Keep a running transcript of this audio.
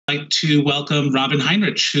like to welcome Robin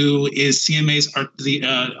Heinrich, who is CMA's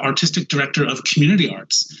Artistic Director of Community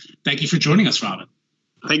Arts. Thank you for joining us, Robin.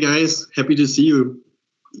 Hi, guys. Happy to see you.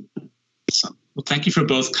 Awesome. Well, thank you for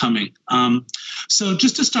both coming. So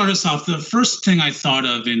just to start us off, the first thing I thought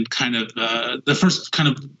of in kind of the first kind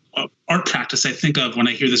of art practice I think of when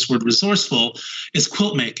I hear this word resourceful is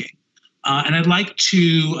quilt making. And I'd like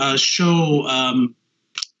to show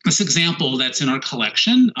this example that's in our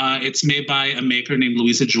collection. It's made by a maker named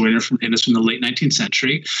Louisa Joiner from the late 19th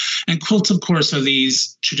century. And quilts, of course, are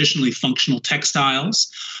these traditionally functional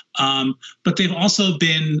textiles. But they've also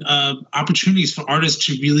been opportunities for artists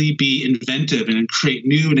to really be inventive and create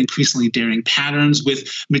new and increasingly daring patterns with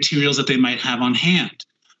materials that they might have on hand.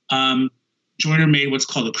 Joiner made what's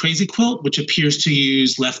called a crazy quilt, which appears to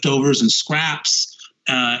use leftovers and scraps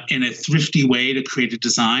in a thrifty way to create a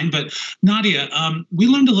design. But Nadiah, we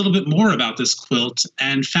learned a little bit more about this quilt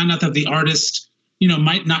and found out that the artist,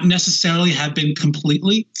 might not necessarily have been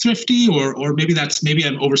completely thrifty, or maybe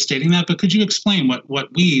I'm overstating that. But could you explain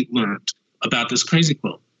what we learned about this crazy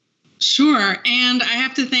quilt? Sure. And I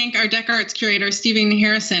have to thank our Deck Arts curator, Stephen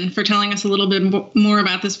Harrison, for telling us a little bit more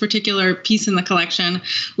about this particular piece in the collection,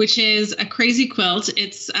 which is a crazy quilt.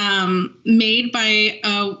 It's made by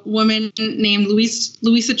a woman named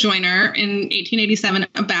Louisa Joiner in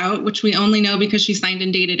 1887, which we only know because she signed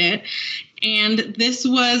and dated it. And this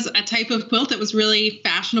was a type of quilt that was really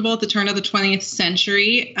fashionable at the turn of the 20th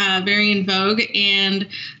century, very in vogue. And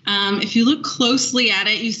if you look closely at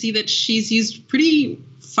it, you see that she's used pretty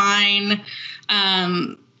fine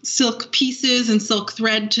silk pieces and silk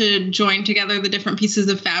thread to join together the different pieces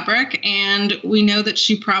of fabric. And we know that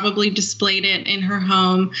she probably displayed it in her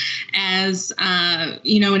home as,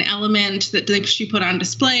 an element that she put on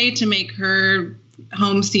display to make her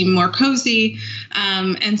home seem more cozy.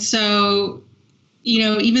 And so,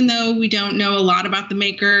 even though we don't know a lot about the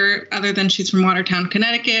maker, other than she's from Watertown,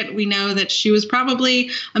 Connecticut, we know that she was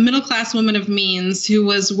probably a middle-class woman of means who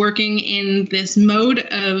was working in this mode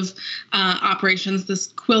of operations, this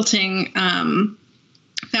quilting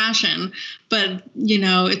fashion. But,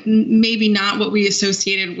 it maybe not what we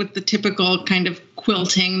associated with the typical kind of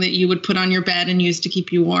quilting that you would put on your bed and use to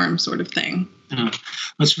keep you warm sort of thing.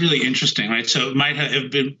 That's really interesting, right? So it might have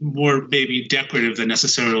been more maybe decorative than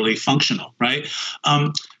necessarily functional, right?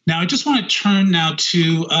 Now, I just want to turn now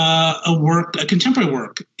to a contemporary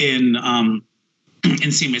work in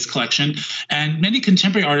CMA's collection. And many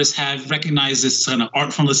contemporary artists have recognized this kind of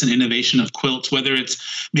artfulness and innovation of quilts, whether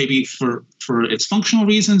it's maybe for its functional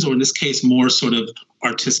reasons, or in this case, more sort of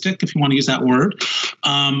artistic, if you want to use that word.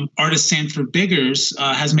 Artist Sanford Biggers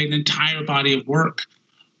has made an entire body of work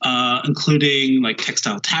including like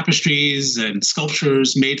textile tapestries and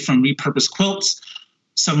sculptures made from repurposed quilts,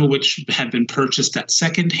 some of which have been purchased at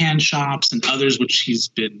secondhand shops, and others which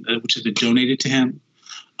have been donated to him.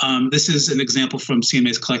 This is an example from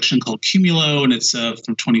CMA's collection called Cumulo, and it's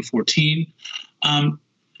from 2014. Now,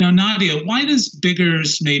 Nadiah, why does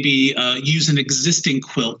Biggers maybe use an existing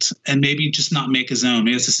quilt and maybe just not make his own?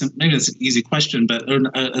 Maybe that's an easy question, but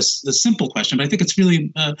a simple question. But I think it's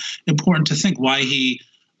really important to think why he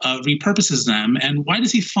repurposes them, and why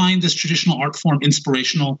does he find this traditional art form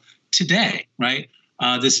inspirational today, right?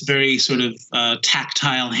 This very sort of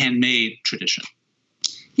tactile, handmade tradition.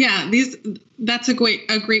 Yeah, that's a great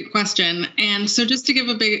question. And so just to give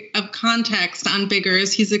a bit of context on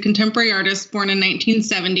Biggers, he's a contemporary artist born in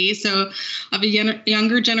 1970, so of a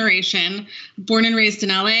younger generation, born and raised in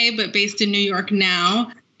LA, but based in New York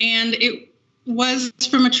now. And it was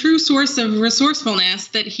from a true source of resourcefulness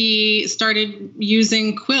that he started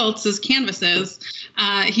using quilts as canvases.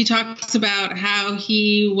 He talks about how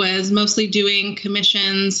he was mostly doing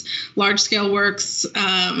commissions, large-scale works.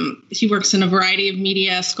 He works in a variety of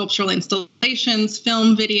media, sculptural installations,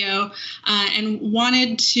 film, video, and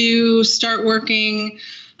wanted to start working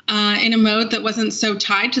in a mode that wasn't so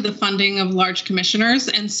tied to the funding of large commissioners,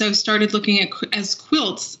 and so started looking at as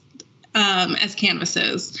quilts as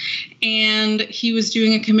canvases. And he was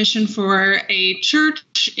doing a commission for a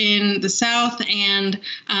church in the South, and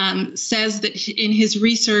says that in his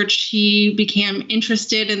research he became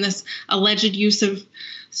interested in this alleged use of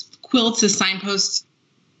quilts as signposts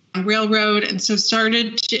on railroad, and so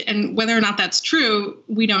started to, and whether or not that's true,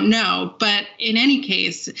 we don't know. But in any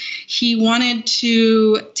case, he wanted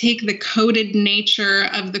to take the coded nature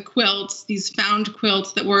of the quilts, these found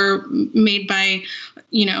quilts that were made by,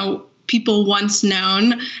 people once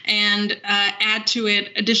known, and add to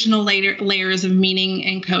it additional layers of meaning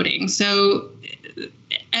and coding. So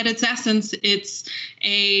at its essence, it's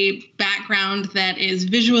a background that is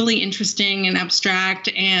visually interesting and abstract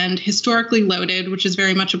and historically loaded, which is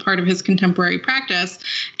very much a part of his contemporary practice.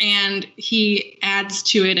 And he adds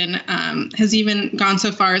to it and has even gone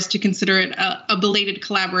so far as to consider it a belated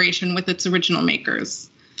collaboration with its original makers.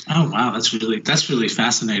 Oh wow, that's really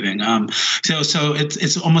fascinating. So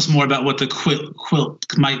it's almost more about what the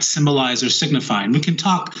quilt might symbolize or signify, and we can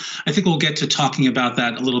talk. I think we'll get to talking about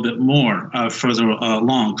that a little bit more further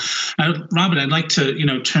along. Robin, I'd like to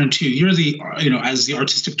turn to you. You're the as the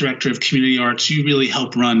artistic director of community arts, you really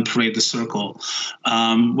help run Parade the Circle,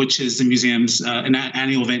 which is the museum's an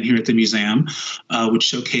annual event here at the museum, which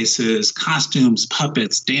showcases costumes,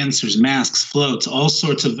 puppets, dancers, masks, floats, all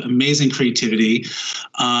sorts of amazing creativity.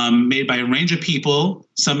 Made by a range of people,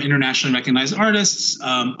 some internationally recognized artists,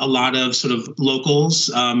 a lot of sort of locals,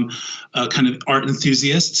 kind of art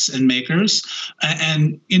enthusiasts and makers.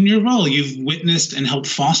 And in your role, you've witnessed and helped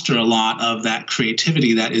foster a lot of that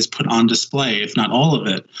creativity that is put on display, if not all of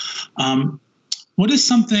it. What is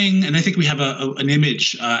something, and I think we have an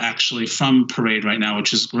image actually from Parade right now,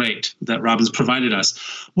 which is great, that Robin's provided us.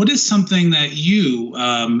 What is something that you,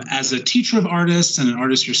 as a teacher of artists and an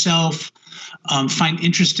artist yourself, find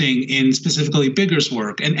interesting in specifically Biggers'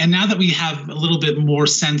 work? And now that we have a little bit more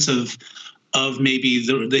sense of maybe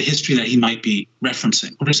the history that he might be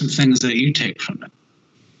referencing, what are some things that you take from it?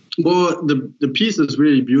 Well, the piece is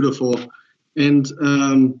really beautiful. And,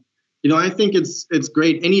 I think it's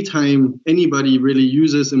great anytime anybody really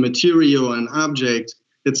uses a material, an object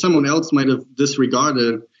that someone else might have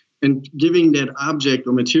disregarded, and giving that object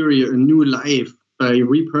or material a new life by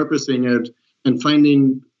repurposing it and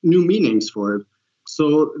finding new meanings for it.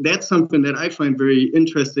 So that's something that I find very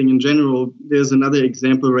interesting in general. There's another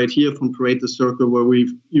example right here from Parade the Circle where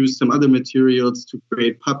we've used some other materials to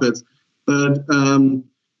create puppets. But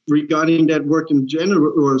regarding that work in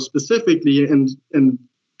general, or specifically, and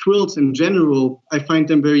quilts in general, I find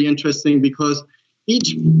them very interesting because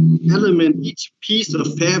each element, each piece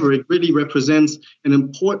of fabric really represents an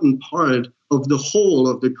important part of the whole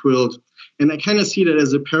of the quilt. And I kind of see that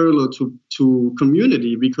as a parallel to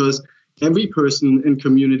community, because every person in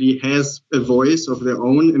community has a voice of their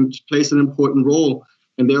own and plays an important role.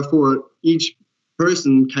 And therefore, each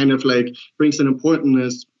person kind of like brings an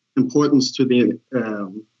importance to the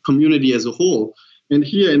community as a whole. And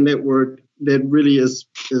here in that work, that really is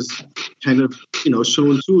kind of,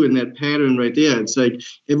 shown too in that pattern right there. It's like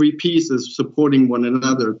every piece is supporting one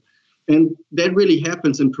another. And that really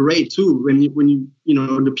happens in Parade too, when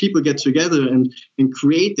the people get together and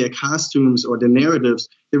create their costumes or their narratives,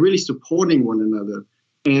 they're really supporting one another.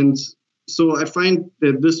 And so I find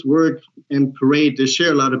that this work and Parade, they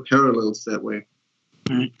share a lot of parallels that way.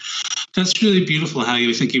 Right. That's really beautiful how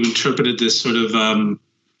you think you interpreted this sort of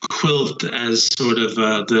quilt as sort of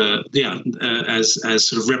as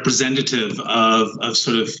sort of representative of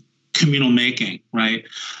sort of communal making, right?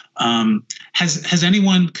 Has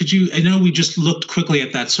anyone, I know we just looked quickly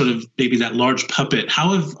at that sort of, maybe that large puppet.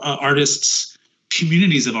 How have artists,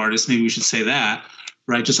 communities of artists, maybe we should say that,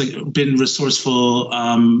 right? Just like been resourceful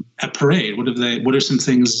at Parade? What are some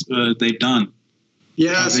things they've done?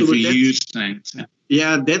 Yeah, so we use things.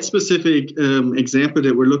 Yeah, that specific example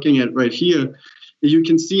that we're looking at right here, you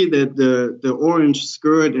can see that the orange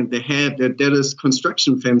skirt and the hat, that is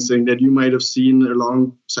construction fencing that you might have seen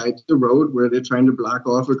alongside the road where they're trying to block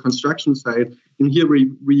off a construction site. And here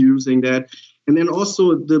we're reusing that. And then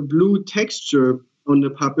also the blue texture on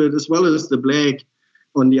the puppet, as well as the black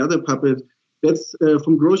on the other puppet, that's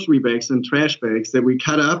from grocery bags and trash bags that we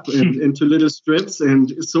cut up into little strips.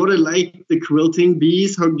 And sort of like the quilting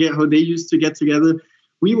bees, how they used to get together.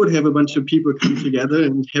 We would have a bunch of people come together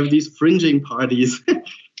and have these fringing parties.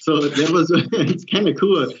 So it's kind of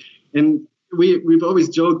cool. And we've always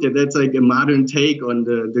joked that that's like a modern take on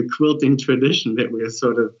the quilting tradition that we're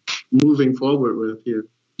sort of moving forward with here.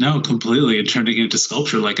 No, completely, and turning it into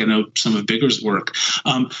sculpture, like I know some of Biggers' work.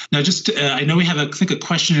 Now, I know we have, I think, a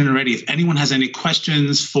question in already. If anyone has any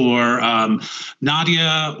questions for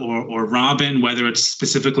Nadiah or Robin, whether it's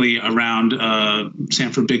specifically around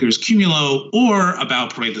Sanford Biggers' Cumulo or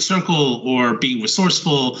about Parade the Circle or being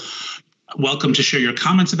resourceful, welcome to share your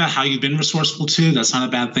comments about how you've been resourceful too. That's not a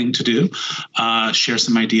bad thing to do. Share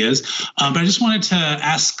some ideas. But I just wanted to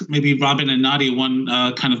ask maybe Robin and Nadiah one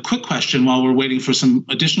kind of quick question while we're waiting for some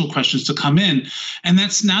additional questions to come in. And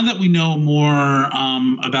that's, now that we know more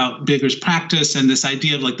about Biggers' practice and this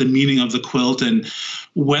idea of like the meaning of the quilt and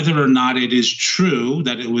whether or not it is true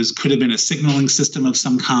that it could have been a signaling system of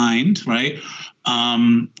some kind, right?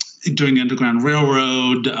 During the Underground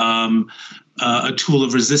Railroad, a tool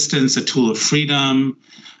of resistance, a tool of freedom.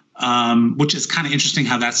 which is kind of interesting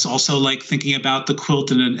how that's also like thinking about the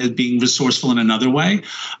quilt and being resourceful in another way.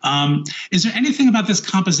 Is there anything about this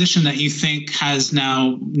composition that you think has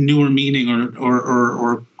now newer meaning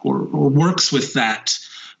or works with that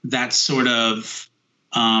sort of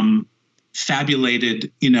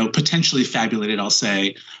fabulated, potentially fabulated, I'll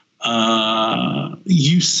say,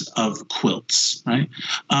 use of quilts, right?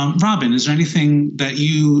 Robin, is there anything that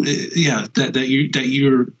you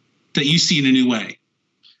see in a new way?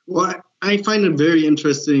 Well, I find it very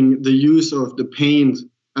interesting, the use of the paint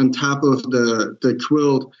on top of the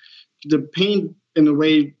quilt. The paint, in a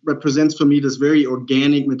way, represents for me this very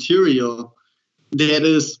organic material that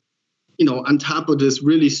is, on top of this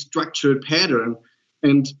really structured pattern.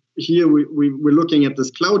 And here we're looking at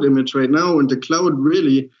this cloud image right now, and the cloud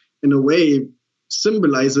really, in a way,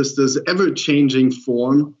 symbolizes this ever-changing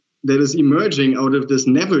form that is emerging out of this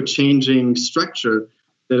never-changing structure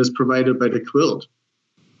that is provided by the quilt.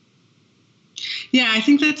 Yeah, I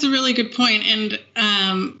think that's a really good point. And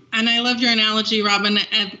I love your analogy, Robin,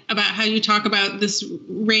 about how you talk about this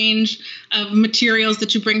range of materials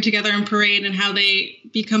that you bring together in parade and how they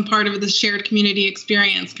become part of the shared community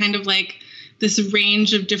experience, kind of like this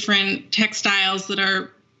range of different textiles that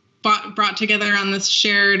are brought together on this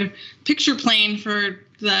shared picture plane for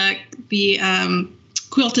the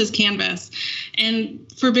quilt as canvas. And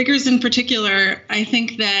for Biggers in particular, I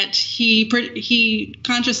think that he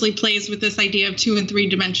consciously plays with this idea of 2 and 3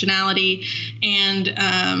 dimensionality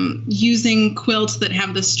and using quilts that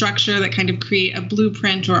have the structure that kind of create a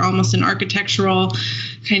blueprint or almost an architectural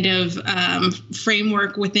kind of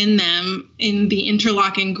framework within them in the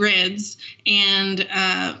interlocking grids, and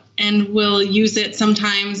will use it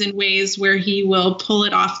sometimes in ways where he will pull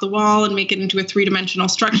it off the wall and make it into a 3-dimensional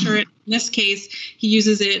structure. In this case, he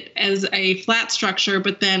uses it as a flat structure,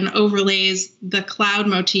 but then overlays the cloud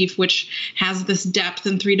motif, which has this depth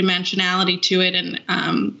and 3-dimensionality to it.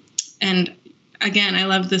 And again, I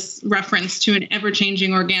love this reference to an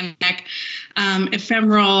ever-changing, organic,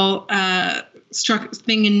 ephemeral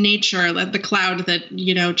thing in nature, like the cloud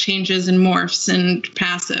that changes and morphs and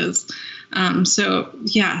passes. So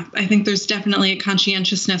yeah, I think there's definitely a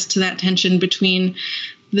conscientiousness to that tension between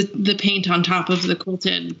the paint on top of the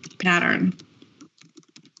quilted pattern.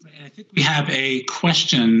 I think we have a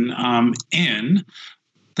question in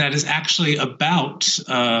that is actually about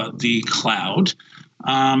the cloud.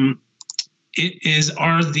 It is,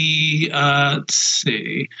 are the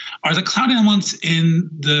cloud elements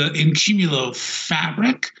in cumulo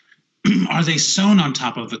fabric, are they sewn on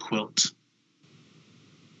top of the quilt?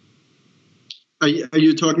 Are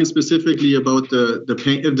you talking specifically about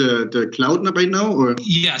the cloud right now, or?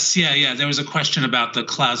 Yes, yeah. There was a question about the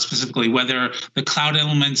cloud specifically, whether the cloud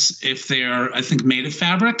elements, if they are, I think, made of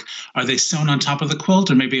fabric, are they sewn on top of the quilt,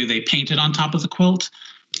 or maybe are they painted on top of the quilt?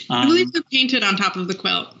 I believe they're painted on top of the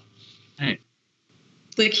quilt. Right.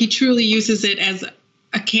 Like he truly uses it as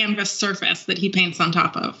a canvas surface that he paints on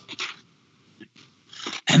top of.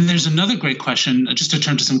 And there's another great question, just to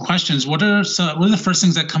turn to some questions. What are the first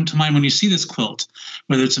things that come to mind when you see this quilt,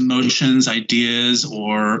 whether it's emotions, ideas,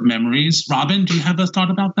 or memories? Robin, do you have a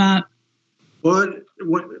thought about that? Well,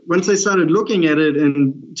 once I started looking at it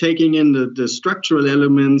and taking in the structural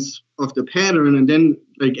elements of the pattern, and then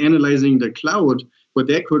like analyzing the cloud, what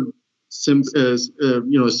that could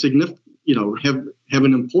have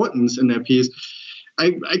an importance in that piece,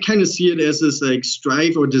 I kind of see it as this like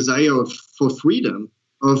strive or desire for freedom,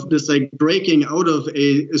 of this like breaking out of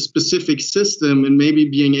a specific system and maybe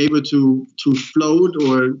being able to float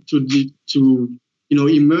or to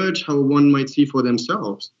emerge how one might see for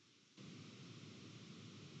themselves.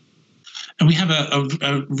 And we have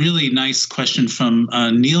a really nice question from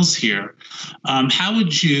Niels here. How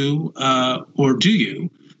would you, or do you,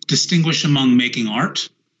 distinguish among making art,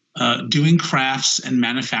 doing crafts, and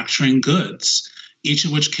manufacturing goods, each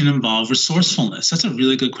of which can involve resourcefulness? That's a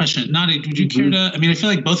really good question. Nadia, would you care to, I feel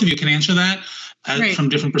like both of you can answer that from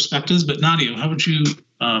different perspectives, but Nadia, how would you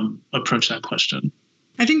approach that question?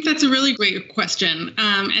 I think that's a really great question.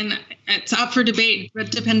 And it's up for debate,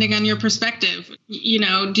 but depending on your perspective,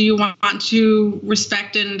 do you want to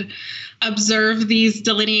respect and observe these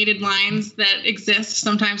delineated lines that exist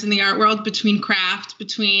sometimes in the art world between craft,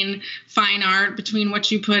 between fine art, between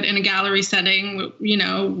what you put in a gallery setting,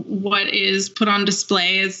 what is put on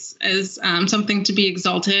display as something to be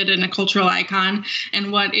exalted and a cultural icon,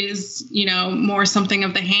 and what is, more something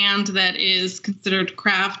of the hand that is considered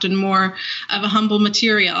craft and more of a humble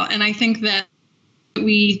material. And I think that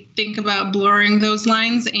we think about blurring those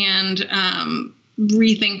lines and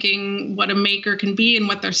rethinking what a maker can be and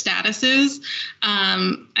what their status is,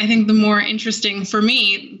 I think the more interesting for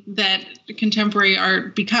me that contemporary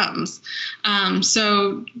art becomes.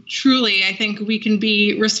 So truly, I think we can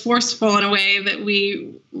be resourceful in a way that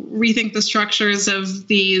we rethink the structures of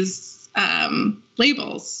these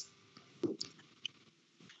labels.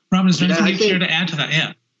 Robin, is there anything you care to add to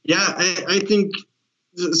that? Yeah, I think,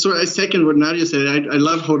 so I second what Nadiah said. I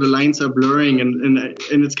love how the lines are blurring, and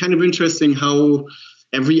it's kind of interesting how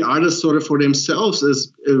every artist sort of for themselves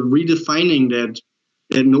is redefining that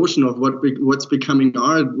notion of what's becoming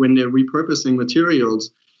art when they're repurposing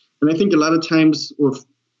materials. And I think a lot of times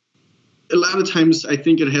I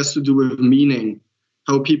think it has to do with meaning,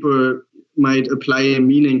 how people might apply a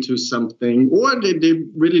meaning to something, or they're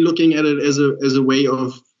really looking at it as a way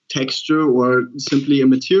of texture or simply a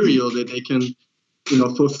material that they can,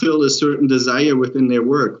 fulfill a certain desire within their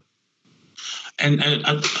work. And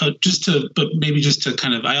just to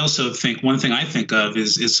kind of, I also think one thing I think of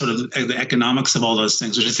is sort of the economics of all those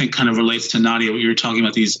things, which I think kind of relates to Nadiah, what you were talking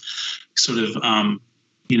about, these sort of,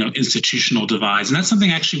 institutional divides. And that's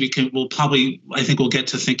something actually we'll get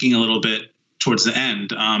to thinking a little bit towards the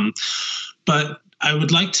end. But I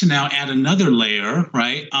would like to now add another layer,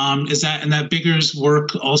 right? That Biggers'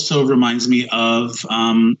 work also reminds me of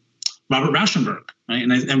Robert Rauschenberg, right?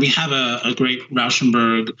 And we have a great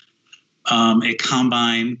Rauschenberg, a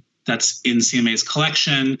combine that's in CMA's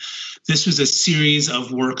collection. This was a series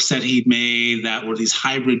of works that he'd made that were these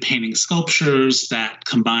hybrid painting sculptures that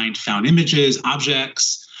combined found images,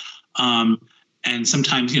 objects, and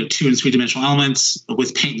sometimes 2- and 3-dimensional elements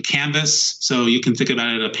with paint and canvas. So you can think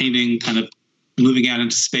about it, a painting kind of moving out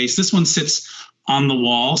into space. This one sits on the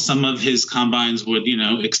wall. Some of his combines would,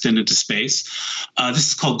 extend into space. This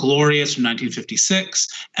is called Glorious from 1956.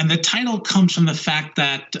 And the title comes from the fact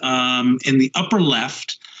that in the upper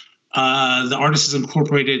left, the artist has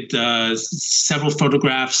incorporated several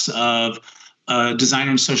photographs of designer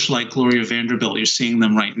and socialite Gloria Vanderbilt. You're seeing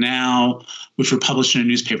them right now, which were published in a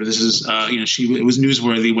newspaper. This is, it was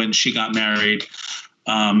newsworthy when she got married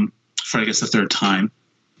for, I guess, the third time.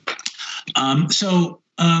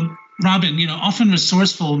 Robin, often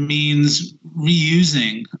resourceful means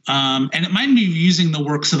reusing, and it might be reusing the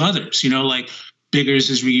works of others, like Biggers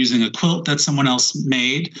is reusing a quilt that someone else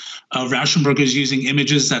made. Rauschenberg is using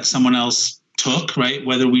images that someone else took, right?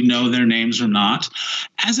 Whether we know their names or not.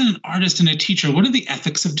 As an artist and a teacher, what are the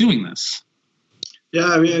ethics of doing this? Yeah,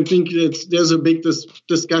 I mean, I think there's a big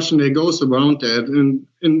discussion that goes around that. And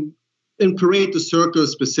in Parade the Circle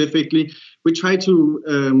specifically, we try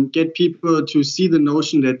to get people to see the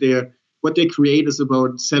notion that what they create is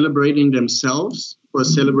about celebrating themselves or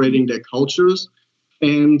celebrating their cultures,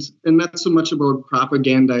 and not so much about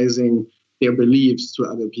propagandizing their beliefs to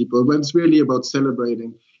other people, but it's really about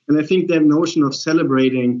celebrating. And I think that notion of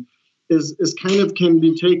celebrating is kind of can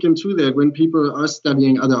be taken to that when people are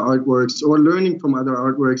studying other artworks or learning from other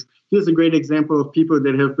artworks. Here's a great example of people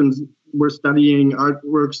that were studying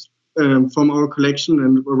artworks from our collection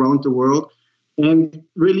and around the world, and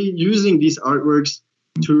really using these artworks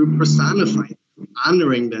to personify,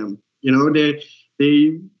 honoring them. They're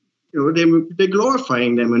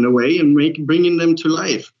glorifying them in a way and bringing them to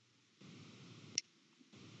life.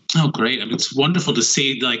 Oh, great. I mean, it's wonderful to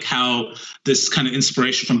see like how this kind of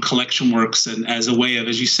inspiration from collection works and as a way of,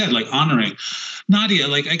 as you said, like honoring. Nadiah,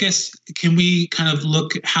 like, I guess, can we kind of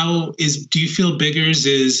look, do you feel Biggers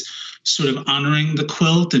is sort of honoring the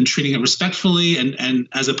quilt and treating it respectfully and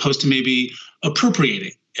as opposed to maybe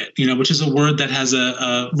appropriating it, which is a word that has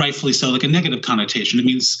a rightfully so, like a negative connotation. It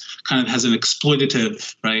means kind of has an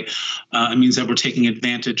exploitative, right? It means that we're taking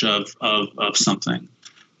advantage of something.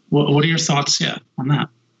 What are your thoughts, on that?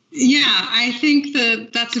 Yeah, I think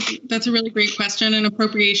that's a really great question. And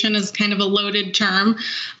appropriation is kind of a loaded term.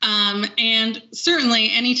 And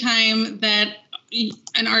certainly anytime that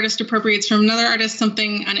an artist appropriates from another artist,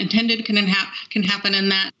 something unintended can happen in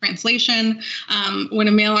that translation. When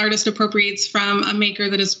a male artist appropriates from a maker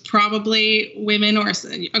that is probably women or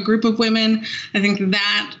a group of women, I think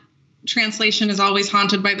that translation is always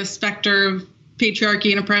haunted by the specter of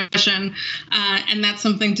patriarchy and oppression. And that's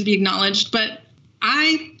something to be acknowledged. But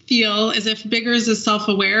I feel as if Biggers is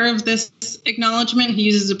self-aware of this acknowledgement. He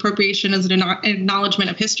uses appropriation as an acknowledgement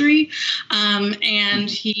of history. And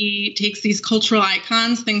he takes these cultural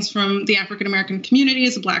icons, things from the African-American community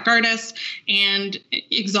as a Black artist, and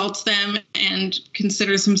exalts them and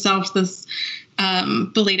considers himself this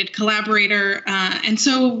belated collaborator. And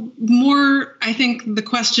so more, I think the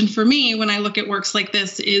question for me when I look at works like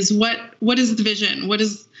this is what is the vision? What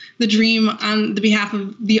is the dream on the behalf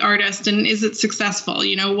of the artist, and is it successful?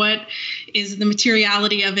 What is the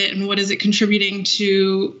materiality of it, and what is it contributing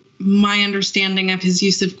to my understanding of his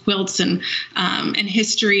use of quilts and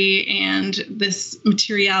history and this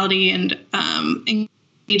materiality and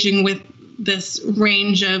engaging with this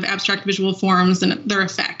range of abstract visual forms and their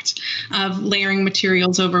effect of layering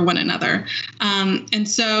materials over one another. And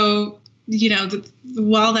so,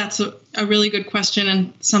 while that's a really good question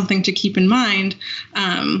and something to keep in mind,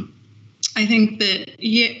 I think that,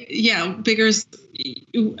 Biggers,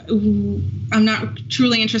 I'm not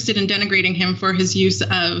truly interested in denigrating him for his use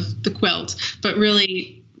of the quilt, but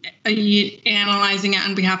really analyzing it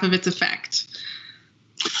on behalf of its effect.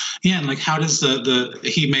 Yeah, and how does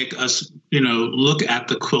he make us, look at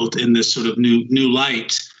the quilt in this sort of new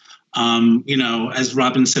light? As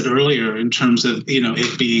Robin said earlier, in terms of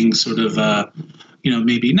it being sort of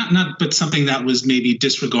maybe not, but something that was maybe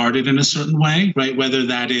disregarded in a certain way, right? Whether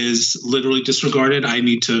that is literally disregarded, I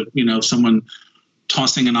need to, someone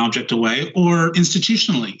tossing an object away, or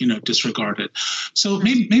institutionally, disregarded. So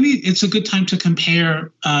maybe it's a good time to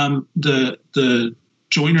compare the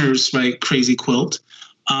Joiner's crazy quilt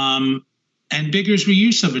and Biggers'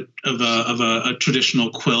 reuse of a traditional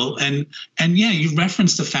quilt, and you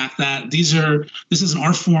referenced the fact that this is an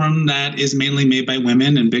art form that is mainly made by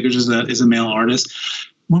women, and Biggers is a male artist.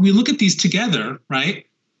 When we look at these together, right,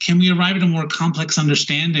 can we arrive at a more complex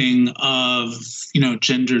understanding of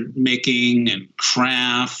gender making and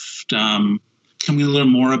craft? Can we learn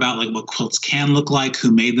more about what quilts can look like,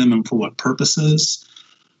 who made them, and for what purposes?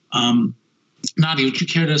 Nadiah, would you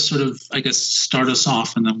care to sort of, start us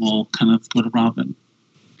off, and then we'll kind of go to Robin?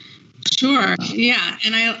 Sure. Yeah.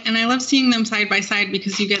 And I love seeing them side by side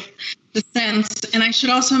because you get the sense. And I should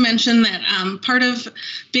also mention that part of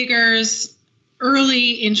Biggers'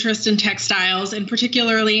 early interest in textiles, and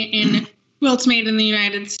particularly in quilts made in the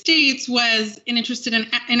United States, was an interest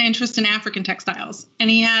in African textiles.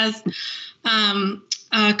 And he has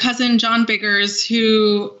cousin John Biggers,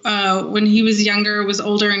 who, when he was younger, was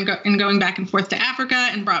older and going back and forth to Africa,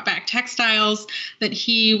 and brought back textiles that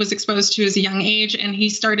he was exposed to as a young age. And he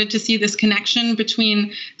started to see this connection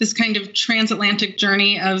between this kind of transatlantic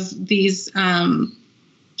journey of these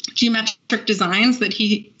geometric designs that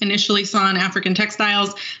he initially saw in African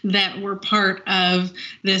textiles that were part of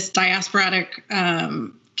this diasporic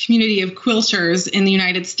community of quilters in the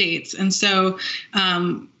United States. And so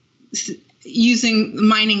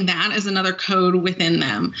mining that as another code within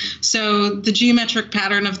them. So the geometric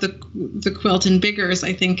pattern of the quilt in Biggers,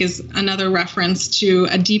 I think, is another reference to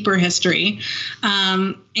a deeper history.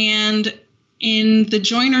 And in the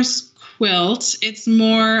Joiner's quilt, it's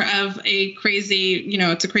more of a crazy,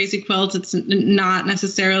 it's a crazy quilt. It's not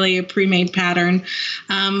necessarily a pre-made pattern.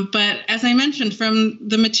 But as I mentioned, from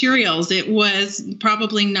the materials, it was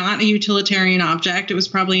probably not a utilitarian object. It was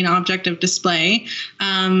probably an object of display,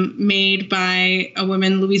 made by a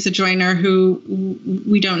woman, Louisa Joiner, who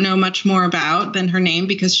we don't know much more about than her name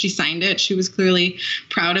because she signed it. She was clearly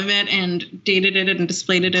proud of it and dated it and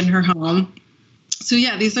displayed it in her home. So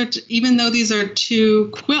even though these are two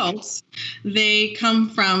quilts, they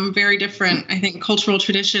come from very different, I think, cultural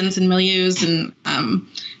traditions and milieus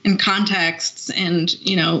and contexts, and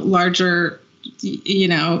larger,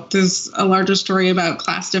 there's a larger story about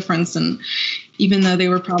class difference, and even though they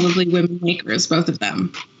were probably women makers, both of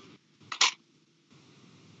them.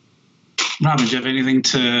 Robin, do you have anything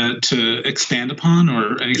to expand upon,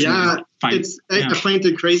 or anything? Yeah, I find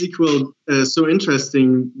the crazy quilt so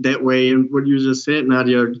interesting that way, and what you just said,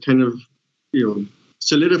 Nadiah, kind of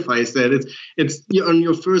solidifies that. It's on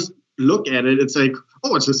your first look at it, it's like,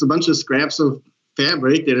 oh, it's just a bunch of scraps of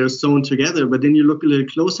fabric that are sewn together, but then you look a little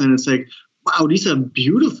closer, and it's like, wow, these are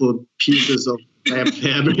beautiful pieces of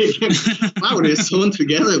fabric. Wow, they're sewn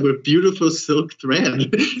together with beautiful silk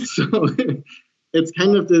thread. So. It's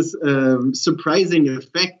kind of this surprising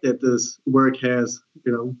effect that this work has,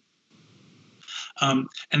 And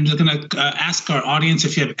I'm just going to ask our audience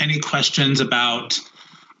if you have any questions about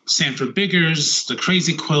Sanford Biggers, the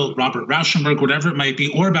Crazy Quilt, Robert Rauschenberg, whatever it might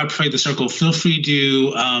be, or about Parade the Circle. Feel free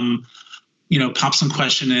to, pop some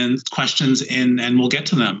questions in, and we'll get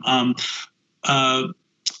to them.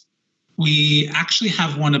 We actually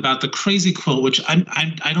have one about the Crazy Quilt, which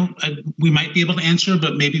we might be able to answer,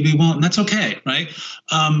 but maybe we won't, and that's okay, right?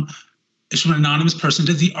 It's from an anonymous person.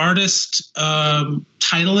 Did the artist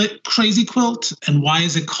title it Crazy Quilt, and why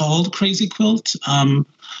is it called Crazy Quilt? Nadiah,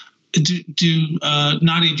 do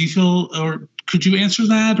you feel, or could you answer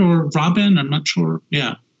that, or Robin? I'm not sure.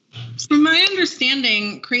 Yeah. From my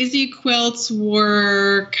understanding, crazy quilts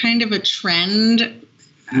were kind of a trend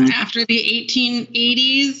after the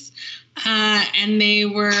 1880s, and they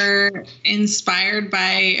were inspired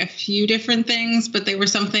by a few different things, but they were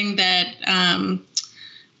something that,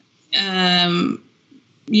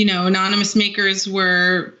 anonymous makers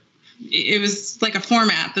it was like a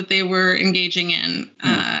format that they were engaging in.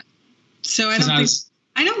 So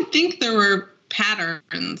I don't think there were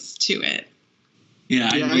patterns to it. Yeah,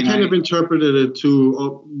 I kind of interpreted it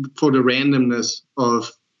for the randomness of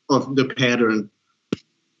the pattern.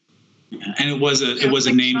 Yeah, and it was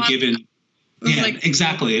a name given. Yeah,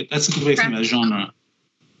 exactly. That's a good way to think about genre.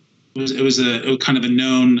 It was a kind of a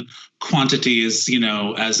known quantity as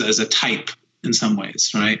a type in some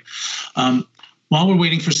ways, right? While we're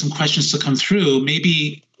waiting for some questions to come through,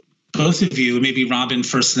 maybe both of you, maybe Robin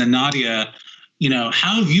first and then Nadiah,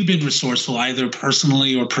 how have you been resourceful, either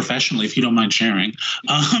personally or professionally, if you don't mind sharing,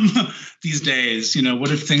 these days?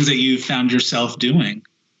 What are things that you've found yourself doing?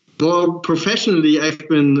 Well, professionally, I've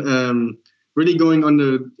been really going on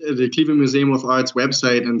the Cleveland Museum of Art's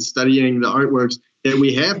website and studying the artworks that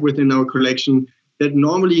we have within our collection that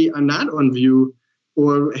normally are not on view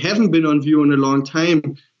or haven't been on view in a long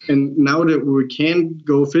time. And now that we can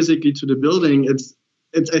go physically to the building,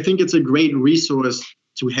 I think it's a great resource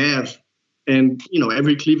to have. And,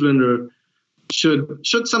 every Clevelander should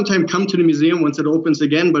sometime come to the museum once it opens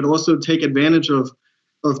again, but also take advantage of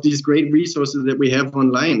these great resources that we have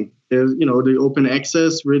online. The open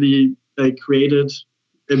access really created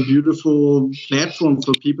a beautiful platform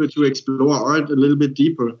for people to explore art a little bit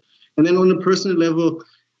deeper. And then on a personal level,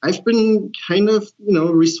 I've been kind of,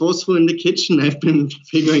 resourceful in the kitchen. I've been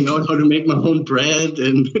figuring out how to make my own bread,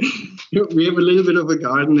 and we have a little bit of a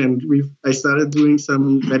garden, and I started doing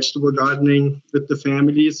some vegetable gardening with the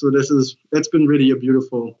family. So that's been really a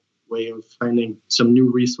beautiful way of finding some new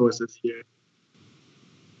resources here.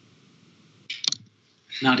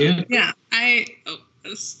 Nadiah? Yeah,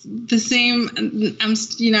 the same.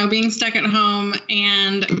 I'm, being stuck at home,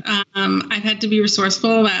 and I've had to be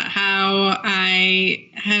resourceful about how I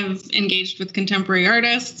have engaged with contemporary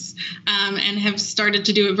artists, and have started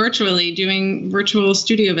to do it virtually, doing virtual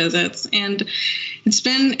studio visits, and it's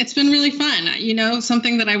been really fun.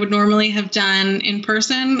 Something that I would normally have done in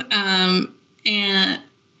person,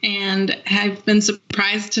 and have been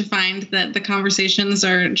surprised to find that the conversations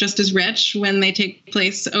are just as rich when they take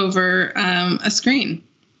place over a screen.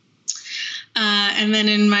 And then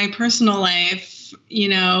in my personal life,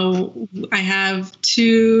 I have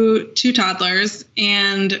two toddlers,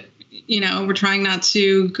 and, we're trying not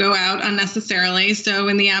to go out unnecessarily. So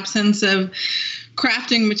in the absence of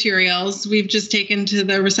crafting materials, we've just taken to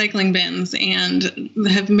the recycling bins and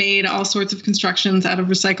have made all sorts of constructions out of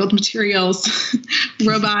recycled materials,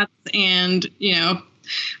 robots, and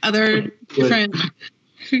other different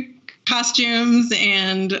costumes,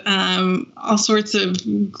 and all sorts of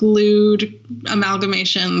glued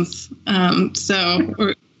amalgamations. So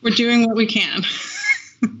we're doing what we can.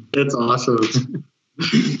 That's awesome.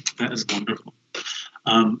 That is wonderful.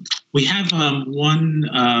 We have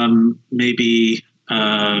one maybe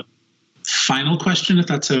final question, if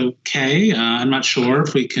that's okay. I'm not sure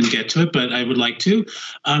if we can get to it, but I would like to.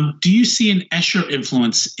 Do you see an Escher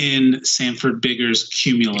influence in Sanford Biggers'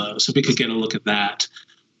 Cumulo? So if we could get a look at that.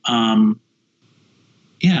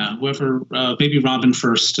 Whoever, maybe Robin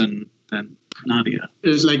first and then Nadiah.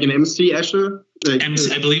 Is like an MC Escher? I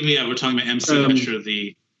believe, we're talking about MC Escher,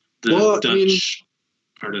 the Dutch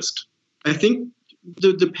artist. I think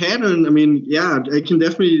the pattern, I can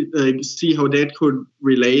definitely see how that could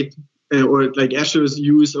relate, or Escher's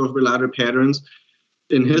use of a lot of patterns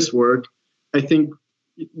in his work. I think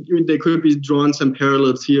there could be drawn some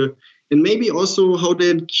parallels here. And maybe also how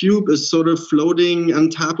that cube is sort of floating on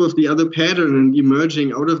top of the other pattern and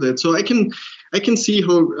emerging out of that. So I can see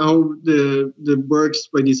how the works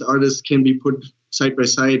by these artists can be put side by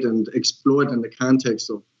side and explored in the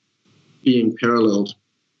context of being paralleled.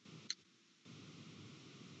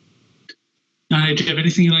 Do you have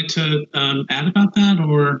anything you'd like to add about that,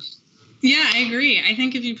 or? Yeah, I agree. I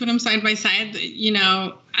think if you put them side by side,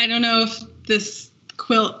 I don't know if this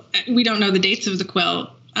quilt, we don't know the dates of the quilt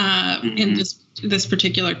in this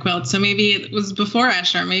particular quilt. So maybe it was before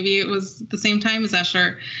Escher, maybe it was the same time as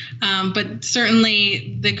Escher. But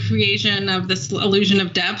certainly the creation of this illusion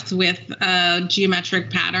of depth with a geometric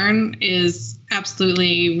pattern is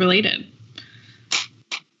absolutely related.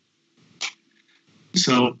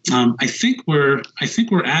 So I think we're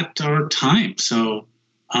at our time. So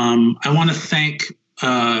I want to thank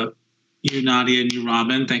you, Nadiah, and you,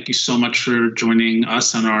 Robin. Thank you so much for joining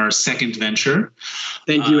us on our second venture.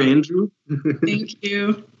 Thank you, Andrew. Thank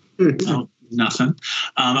you. Oh, nothing.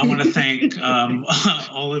 I want to thank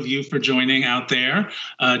all of you for joining out there.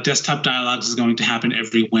 Desktop Dialogues is going to happen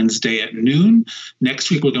every Wednesday at noon. Next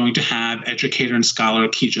week, we're going to have educator and scholar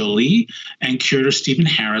Kijo Lee and curator Stephen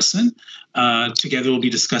Harrison. Together, we'll be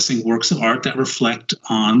discussing works of art that reflect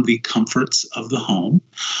on the comforts of the home.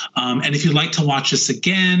 And if you'd like to watch this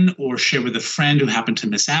again or share with a friend who happened to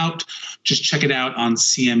miss out, just check it out on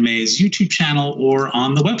CMA's YouTube channel or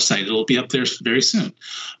on the website. It'll be up there very soon.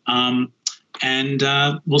 And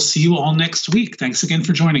we'll see you all next week. Thanks again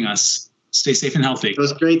for joining us. Stay safe and healthy. It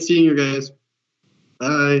was great seeing you guys.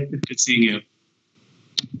 Bye. Good seeing you.